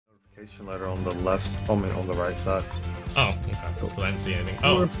Location letter on the left, on the right side. Oh, okay. Cool. I didn't see anything.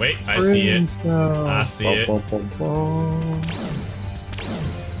 Oh, wait, I see it. I see it. I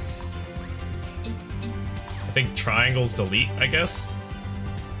think triangles delete, I guess.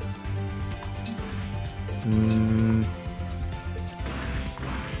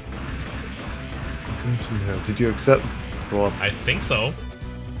 Did you accept? Well, I think so.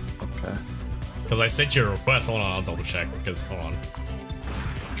 Okay. Because I sent you a request. Hold on, I'll double check. Because, hold on.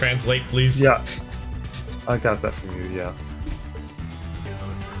 Translate, please. Yeah. I got that from you, yeah.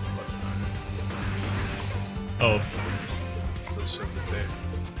 Oh. So should there.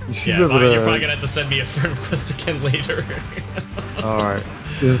 Yeah, you're probably gonna have to send me a friend request again later. Alright.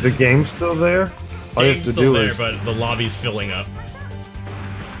 Is the game still there? All Game's still there, but the lobby's filling up.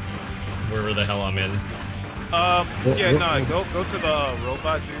 Wherever the hell I'm in. Yeah, no, go to the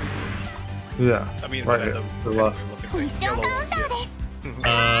robot dude. Yeah. I mean, right here. The left.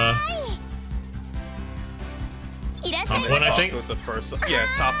 Top one, I think? The first, yeah,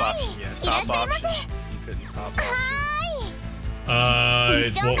 top option. Yeah, top option. You couldn't top option.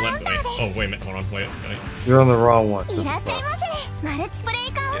 It won't let me. Oh, wait a minute. Hold on. Wait. You're on the wrong one. Yeah.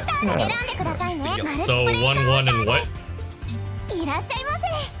 So 1, 1, and what? You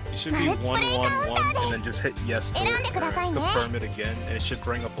should be 1, 1, 1, and then just hit yes to it, confirm it again, and it should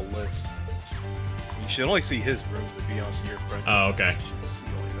bring up a list. You should only see his room, to be honest, your friend. Oh, okay. You should see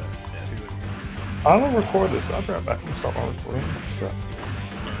only that. I'm gonna record this. I'll try back and stop my recording. Sure.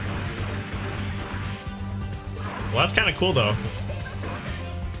 Well, that's kind of cool, though.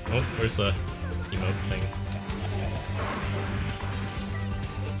 Oh, where's the emote thing?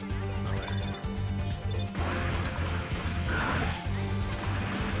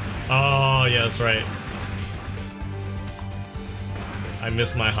 Oh, yeah, that's right. I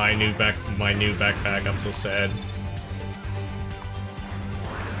missed my new backpack. I'm so sad.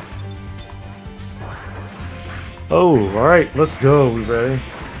 Oh, alright, let's go. We ready?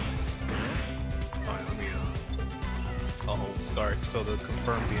 Alright, let me, I'll hold start, so the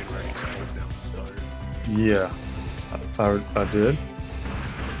confirm being ready, just hold down to start. Yeah, I did.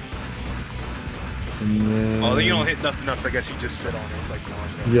 And then... Oh, then you don't hit nothing else, I guess you just sit on it, it's like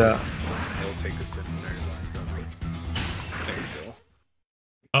nonsense. Yeah. It'll take a sit in there, there you go.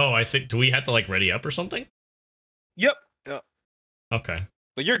 Oh, I think, do we have to, like, ready up or something? Yep. Yep. Okay.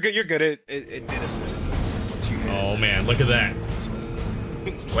 But you're good, it did a sit. Oh man, look at that.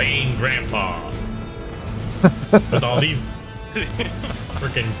 Plain grandpa. With all these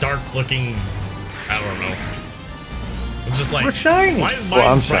freaking dark looking, I don't know. I'm just like, why is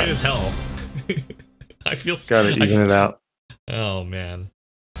mine bright as hell? I feel gotta even it out. Oh man.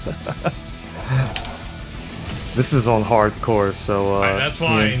 This is on hardcore, so that's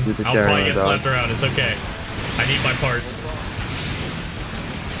fine. I'll probably get slapped around, it's okay. I need my parts.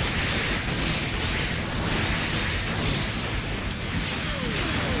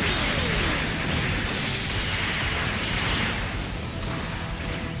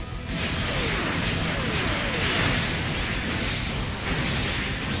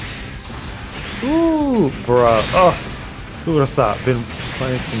 Ooh, bruh. Oh, who would have thought? Been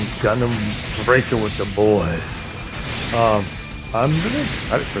playing some Gundam Breaker with the boys. I'm really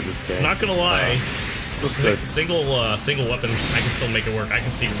excited for this game. Not gonna lie, single weapon, I can still make it work. I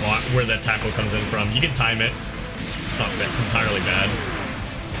can see where that tackle comes in from. You can time it. Not entirely bad.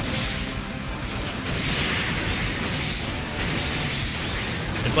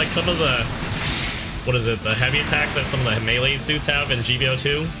 It's like some of the, what is it, the heavy attacks that some of the melee suits have in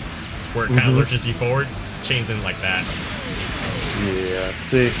GBO2, where it kind of lurches you forward, changed in like that. Yeah,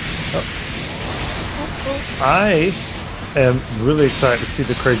 see, I am really excited to see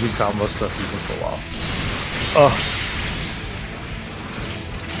the crazy combo stuff you can pull off. Oh.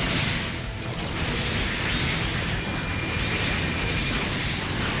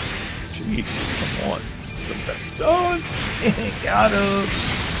 Jeez, come on. The best done. Got him.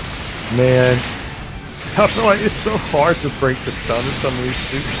 Man, I feel like it's so hard to break the stun in some of these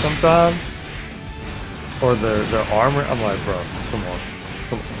suits sometimes. Or the armor. I'm like, bro, come on.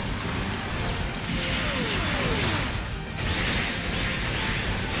 Come on.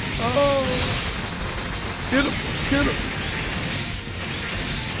 Oh. Get him. Get him.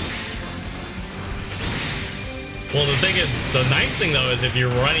 Well, the thing is, the nice thing though is if you're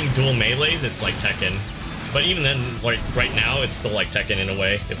running dual melees, it's like Tekken. But even then, like right now, it's still like Tekken in a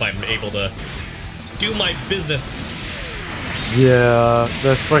way. If I'm able to do my business. Yeah,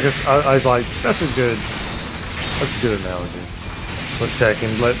 that's like I like that's a good analogy. But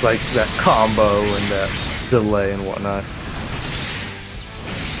Tekken, like that combo and that delay and whatnot.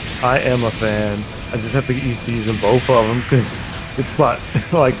 I am a fan. I just have to get used to using both of them because it's not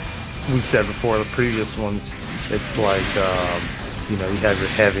like we said before, the previous ones, it's like, you know, you have your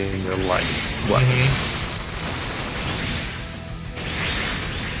heavy and your light weapons.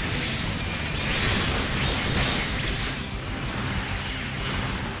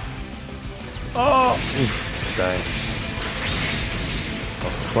 Oh! Oof, dang. That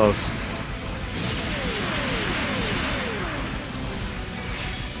was close.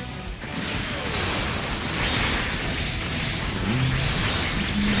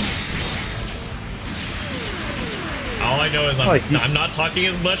 All I know is I'm not talking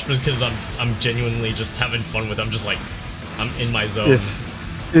as much because I'm genuinely just having fun with it. I'm just like, I'm in my zone.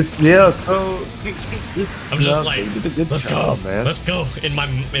 It's yeah, so I'm just like, let's job, go, man. let's go. In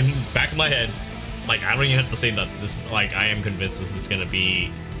back of my head, like I don't even have to say that. This like I am convinced this is gonna be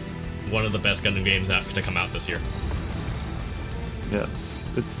one of the best Gundam games to come out this year. Yeah,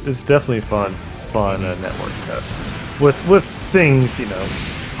 it's definitely fun network test with things, you know,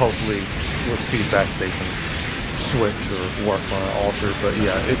 hopefully with feedback they can switch or work on or alter. But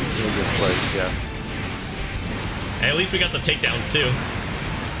yeah, it's in a good place. Yeah. At least we got the takedown too.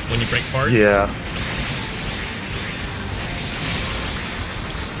 When you break parts. Yeah.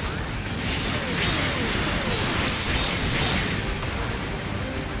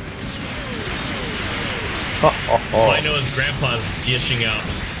 All I know is Grandpa's dishing out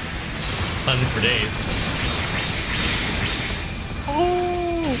puns for days.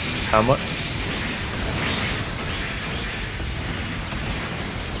 Oh. How much?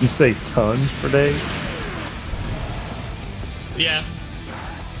 You say tons for days? Yeah.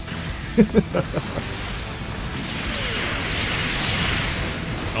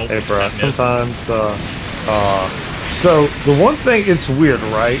 Oh, hey, bro. Sometimes, so the one thing, it's weird,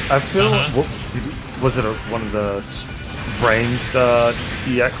 right? I feel. Was it one of the ranged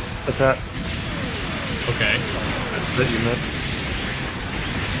EX attacks? Okay. That you missed?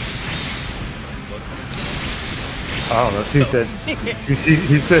 I don't know. He said.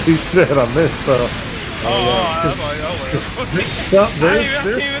 He said I missed.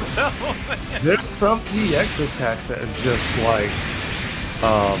 There's some EX attacks that are just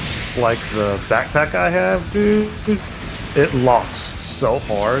like the backpack I have, dude. It locks so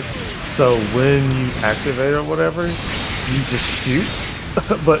hard. So when you activate or whatever, you just shoot,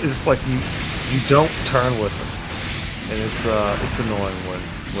 but it's like you don't turn with it, and it's annoying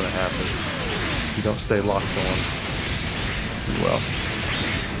when it happens. You don't stay locked on too well.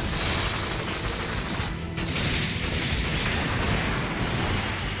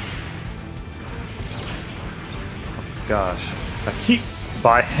 Gosh, I keep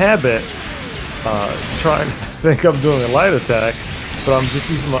by habit trying to think I'm doing a light attack, but I'm just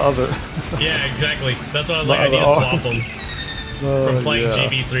using my other. Yeah, exactly. That's what I was like. I need to swap them. From playing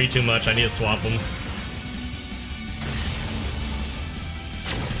GB3 too much, I need to swap them.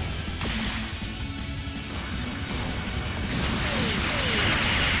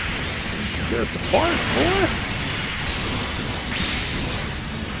 Get support, boy.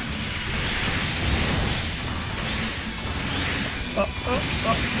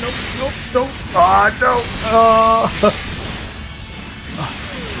 Nope, don't. Ah, no.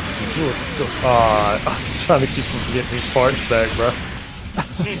 I'm trying to keep from getting these parts back, bro.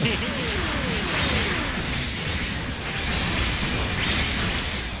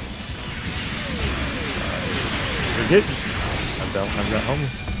 Forget. I don't have that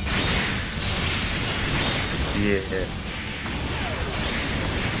homie. Yeah.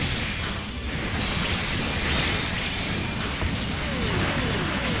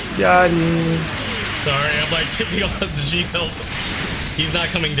 Got him. Sorry, I'm like tipping off the G-Cell. He's not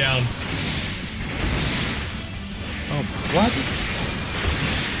coming down. Oh, what?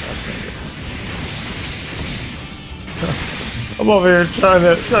 I'm over here trying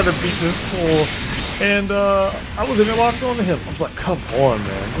to beat this fool, and I wasn't even locked onto him. I was like, come on,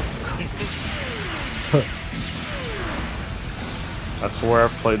 man. I swear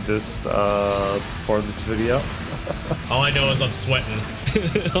I've played this before this video. All I know is I'm sweating.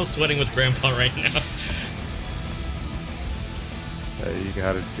 I'm sweating with Grandpa right now. You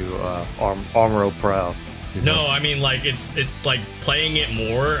gotta do Armoro proud. No, I mean like it's like playing it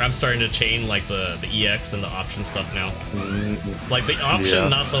more. I'm starting to chain like the EX and the option stuff now. Like the option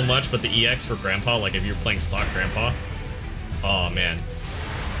not so much, but the EX for Grandpa. Like if you're playing stock Grandpa. Oh man.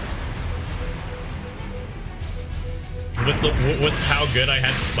 With how good I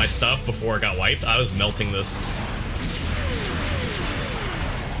had my stuff before it got wiped, I was melting this.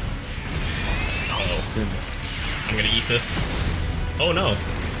 Uh-oh. I'm gonna eat this. Oh no.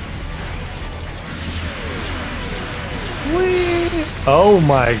 Whee! Oh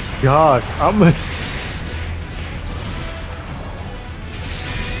my gosh,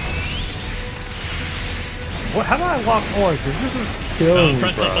 What? How do I lock on? Because this is killing me,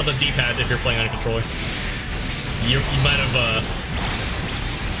 Press bro. up on the D-pad if you're playing on a controller. You might have,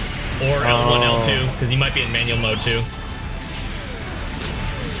 or L1, L2, because you might be in manual mode too.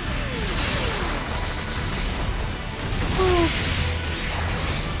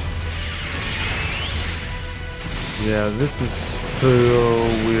 Yeah, this is so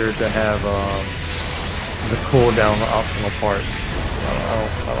weird to have the cooldown optional parts.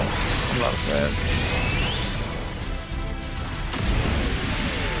 I'm not a fan.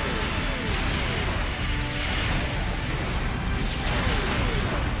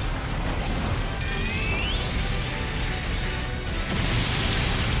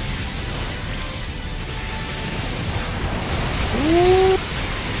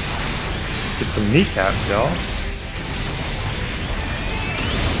 Get some kneecaps, y'all.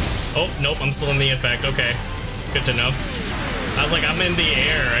 Oh, nope, I'm still in the effect. Okay, good to know. I was like, I'm in the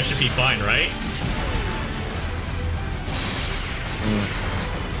air. I should be fine, right?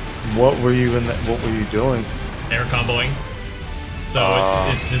 What were you in? What were you doing? Air comboing. So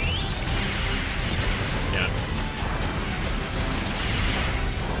it's just yeah.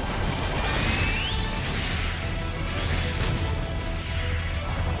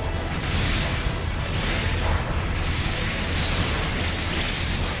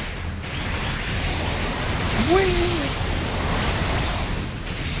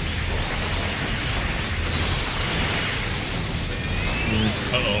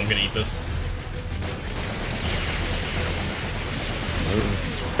 Uh-oh, I'm gonna eat this.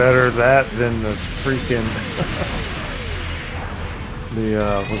 Better that than the freaking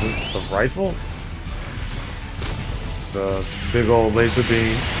was it the rifle? The big old laser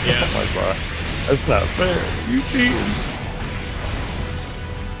beam. Yeah. Oh my god. That's not fair. You cheating.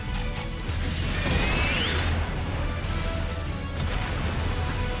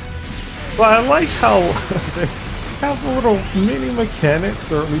 But I like how they have the little mini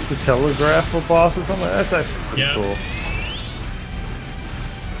mechanics, or at least a telegraph for bosses. I'm like, that's actually pretty cool.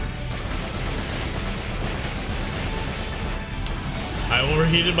 I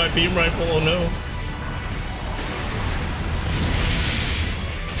overheated my beam rifle, oh no.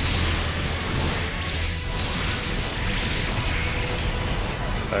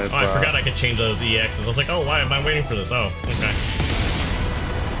 Oh, I forgot I could change those EXs. I was like, oh, why am I waiting for this? Oh, okay.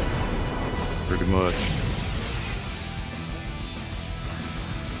 Pretty much.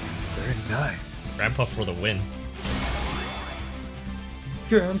 Very nice. Grandpa for the win.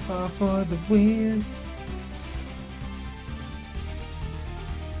 Grandpa for the win.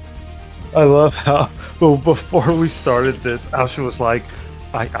 I love how, well, before we started this, Alsha was like,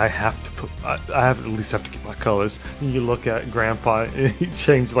 I have to put, I at least have to get my colors. And you look at Grandpa, and he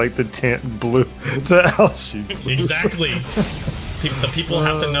changed like the tint blue to Alsha blue. Exactly. The people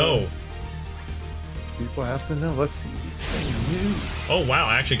have to know. People have to know. Let's see. Oh, wow.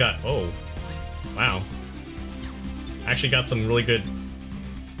 I actually got, oh. Wow. I actually got some really good,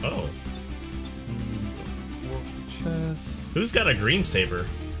 oh. Who's got a green saber?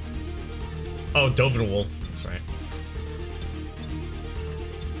 Oh, Dovenwool. That's right.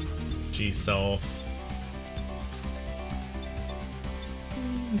 G-Self.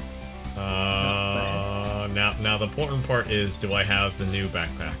 Now the important part is, do I have the new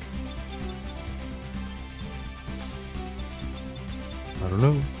backpack? I don't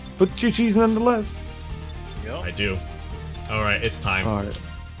know. But Chi-Chi's nonetheless. Yep. I do. Alright, it's time. Alright.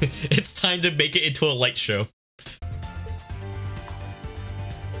 It's time to make it into a light show.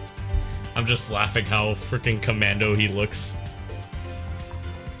 I'm just laughing how freaking commando he looks.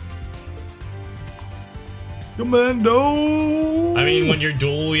 Commando! I mean, when you're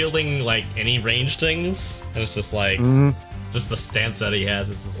dual wielding like any range things, and it's just like, just the stance that he has,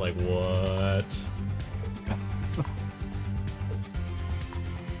 it's just like, what?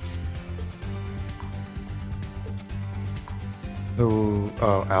 Oh,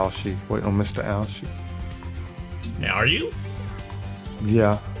 Alshi. Wait on Mr. Alshi. Yeah, are you?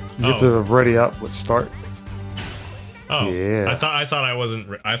 Yeah. You have to ready up with start. Oh, yeah. I thought I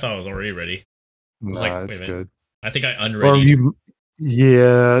wasn't. I thought I was already ready. Nah, like, it's good. I think I unready.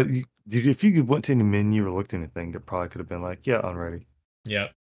 Yeah. If you went to any menu or looked at anything, it probably could have been like, yeah, unready.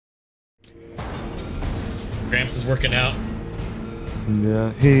 Yep. Gramps is working out.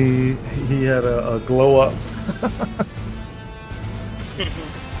 Yeah, he had a glow up.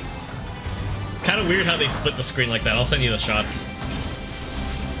 It's kind of weird how they split the screen like that. I'll send you the shots.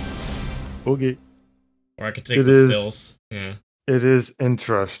 Okay. Or I could take the stills. Yeah. It is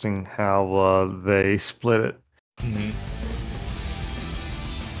interesting how they split it. Mm-hmm.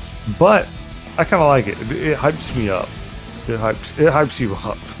 But I kind of like it. It hypes me up. It hypes you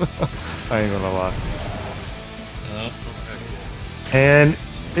up. I ain't gonna lie. Oh. And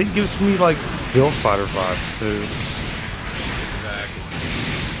it gives me like Build Fighter vibes too. Exactly.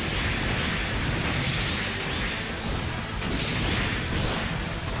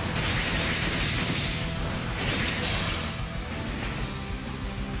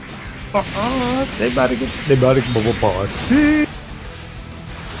 They about to get bubble party.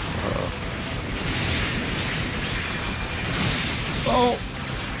 Oh,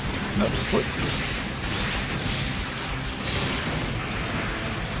 no footsies.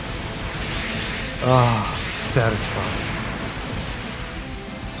 Ah, satisfying.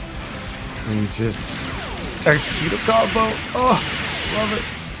 And you just execute a combo. Oh, love it.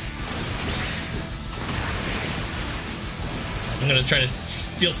 I'm gonna try to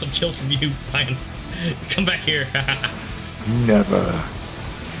steal some kills from you, Hien. Come back here. Never.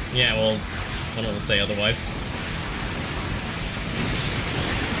 Yeah, well, I don't say otherwise.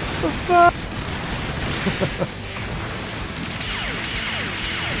 The fuck?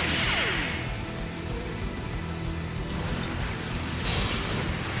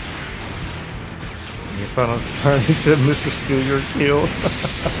 You found out turning to Mr. Steal Your Kills.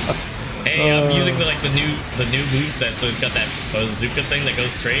 Hey, I'm using the new moveset, so it's got that bazooka thing that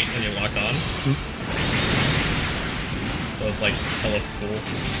goes straight when you're locked on. So it's like hella cool.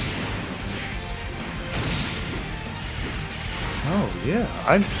 Oh yeah,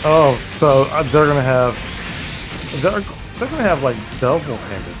 so they're gonna have like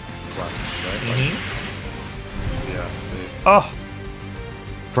double-handed weapons, right? Mm-hmm. Yeah. See. Oh,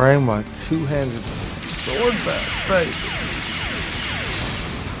 bring my two-handed sword back, baby.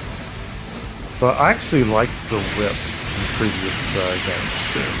 But I actually liked the whip in previous games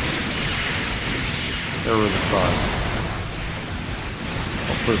too. They're really fun.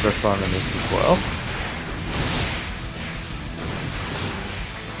 Hopefully they're fun in this as well.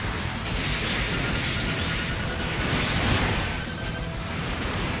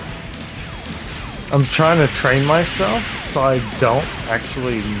 I'm trying to train myself so I don't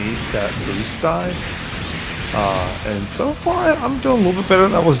actually need that boost dive. And so far I'm doing a little bit better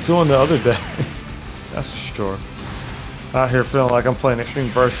than I was doing the other day. That's for sure. Out here feeling like I'm playing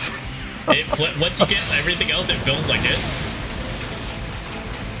Extreme Burst. Once you get everything else, it feels like it.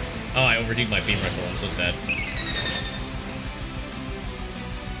 Oh, I overheated my beam rifle. I'm so sad.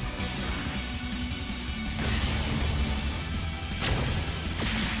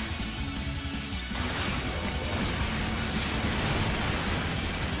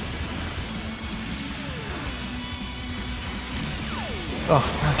 Oh,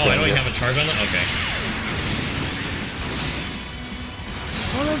 I don't even have a charge on that? Okay.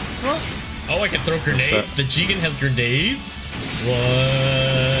 What? Oh, I can throw grenades? The Jigen has grenades?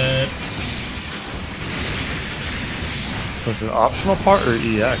 What? Was it an optional part or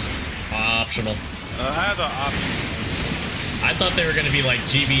EX? Optional. I had the option. I thought they were going to be like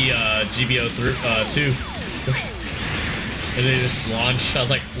GBO 2. And they just launched. I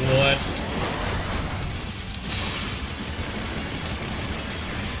was like, what?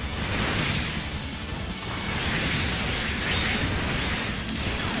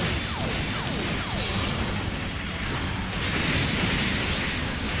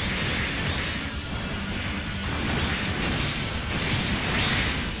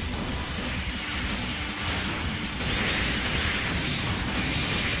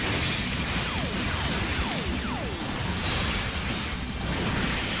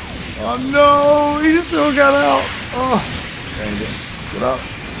 Oh no, he still got out. Oh, dang it. Get up.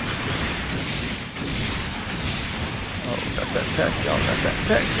 Oh, that's that tech, y'all. That's that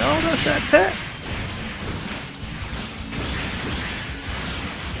tech, y'all. That's that tech.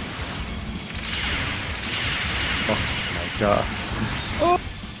 Oh my god. Oh,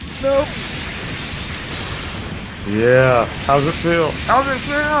 no. Yeah, how's it feel? How's it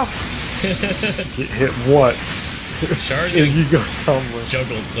feel? Get hit once. Shards and you go tumbling.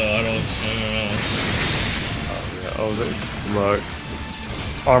 Juggled, so I don't know. Oh yeah. Oh, look.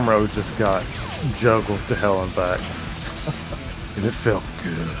 Armro just got juggled to hell and back, and it felt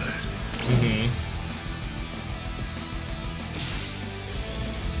good. Mm-hmm.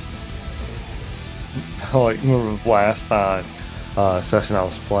 Like remember the last time session I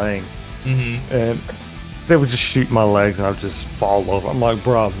was playing, and they would just shoot my legs, and I would just fall over. I'm like,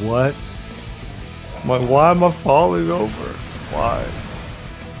 bro, what? I'm like, why am I falling over? Why?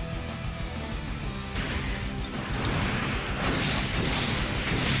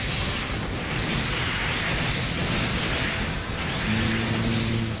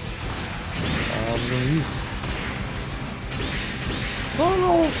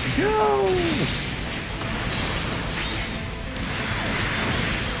 Funnels, go!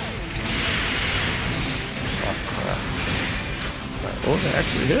 Oh, crap. Oh, it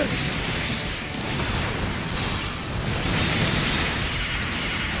actually hit.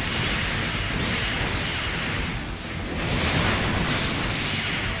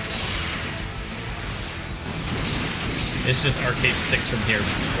 It's just arcade sticks from here,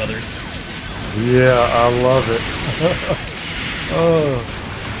 brothers. Yeah, I love it. Oh.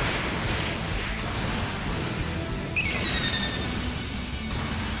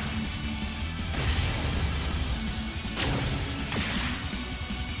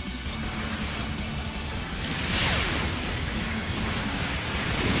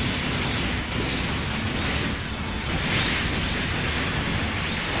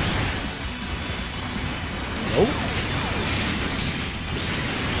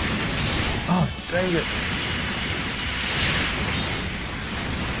 Dang it.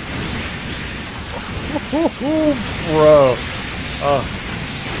 Bro.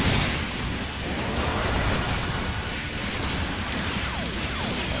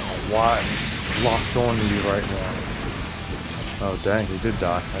 Why? Locked on to you right now. Oh, dang, he did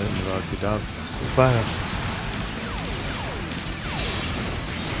die. I didn't realize he died so fast.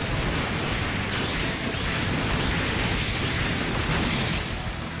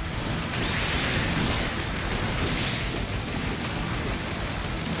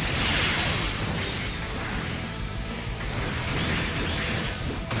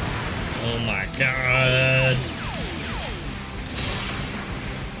 Oh my god.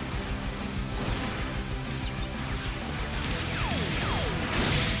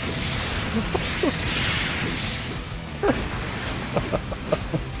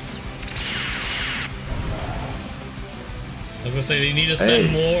 I was gonna say they need to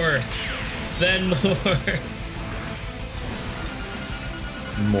send more. Send more.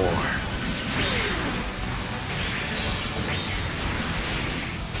 More.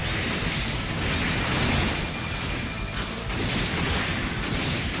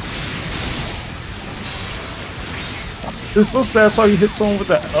 It's so satisfying you hit someone with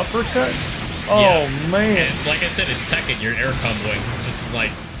that uppercut. Oh yeah. Man. And like I said, it's Tekken, you're air comboing. It's just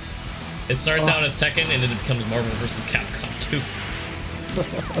like it starts out as Tekken and then it becomes Marvel vs. Capcom 2.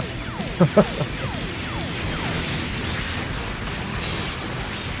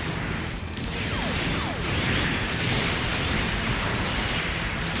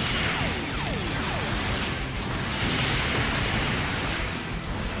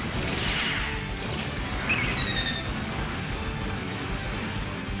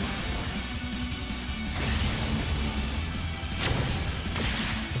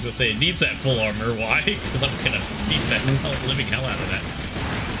 I was gonna say it needs that full armor. Why? Because I'm gonna beat the living hell out of that.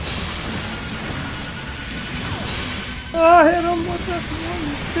 I hit him with that 1,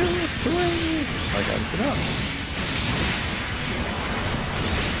 2, 3. I gotta get up.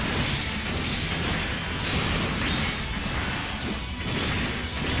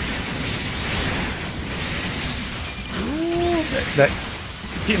 Ooh, that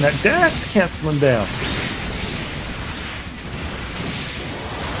getting that dash canceling down.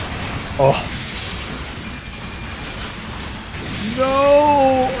 Oh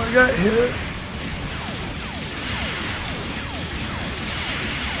no! I got hit.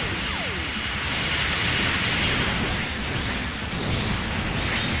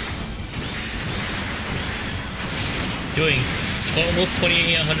 Doing almost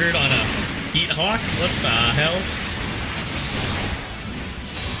 2800 on a Heat Hawk? What the hell?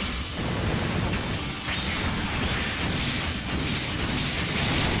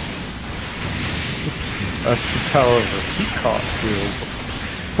 That's the power of a Heat Hawk field.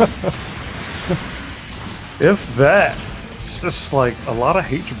 If that, just like a lot of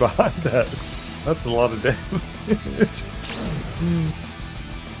hatred behind that. That's a lot of damage.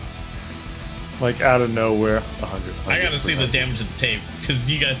 Like out of nowhere, 100. I gotta see the damage of the tape because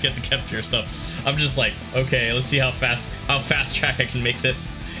you guys get to capture your stuff. I'm just like, okay, let's see how fast track I can make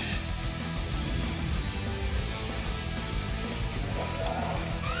this.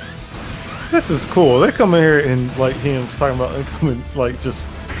 This is cool. They come in here and like him talking about they come in like just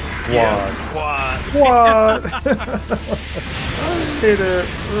squad. Yeah, Squad. I hate it.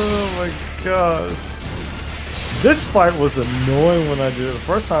 Oh my god. This fight was annoying when I did it the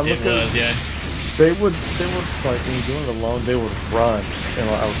first time. It was, yeah. They would like when you're doing it alone, they would run, and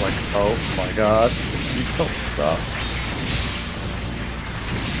I was like, oh my god, you don't stop.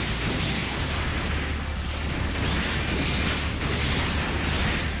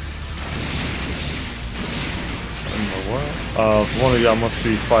 One of y'all must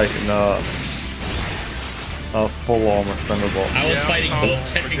be fighting full armor Thunderbolt. I was fighting both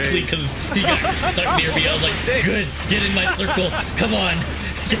technically because he got stuck near me. I was like, good, get in my circle. Come on,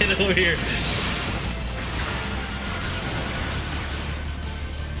 get over here.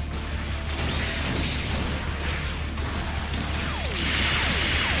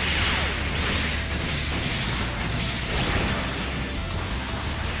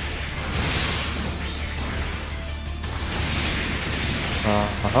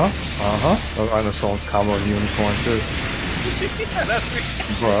 I know someone's combo unicorn too. Yeah, that's me.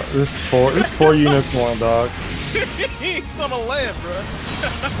 Bro, this poor unicorn, dog. He's gonna land, bro.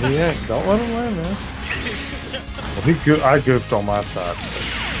 He ain't. Don't let him land, man. Well, I goofed on my side.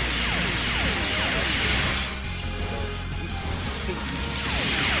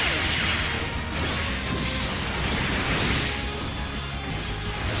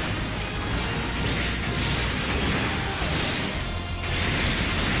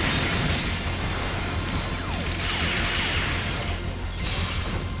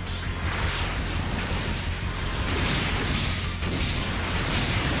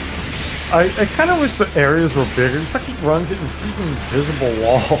 I kind of wish the areas were bigger. It's like he runs it in freaking invisible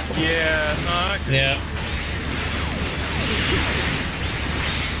walls. Yeah, no, I agree. Yeah.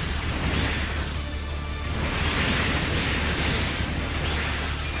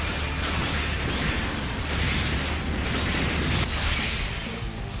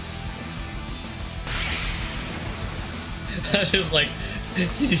 I was like,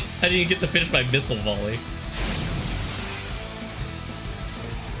 how do you get to finish my missile volley?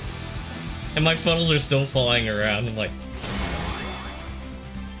 And my funnels are still flying around. I'm like,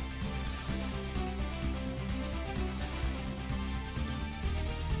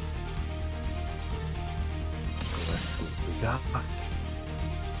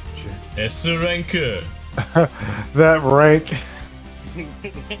 S rank. That rank.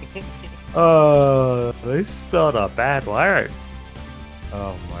 They spelled a bad word.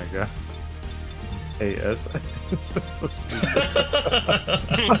 Oh my god. AS. That's so stupid.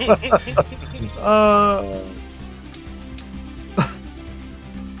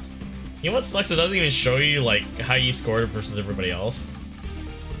 You know what sucks? It doesn't even show you like how you scored versus everybody else,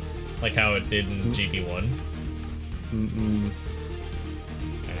 like how it did in GP1.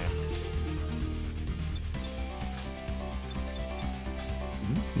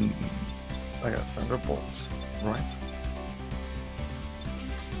 I got thunderbolts, right?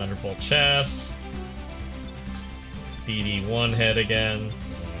 Thunderbolt chest. BD1 head again.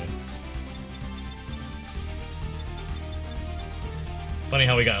 Funny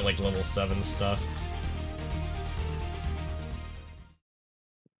how we got like level 7 stuff.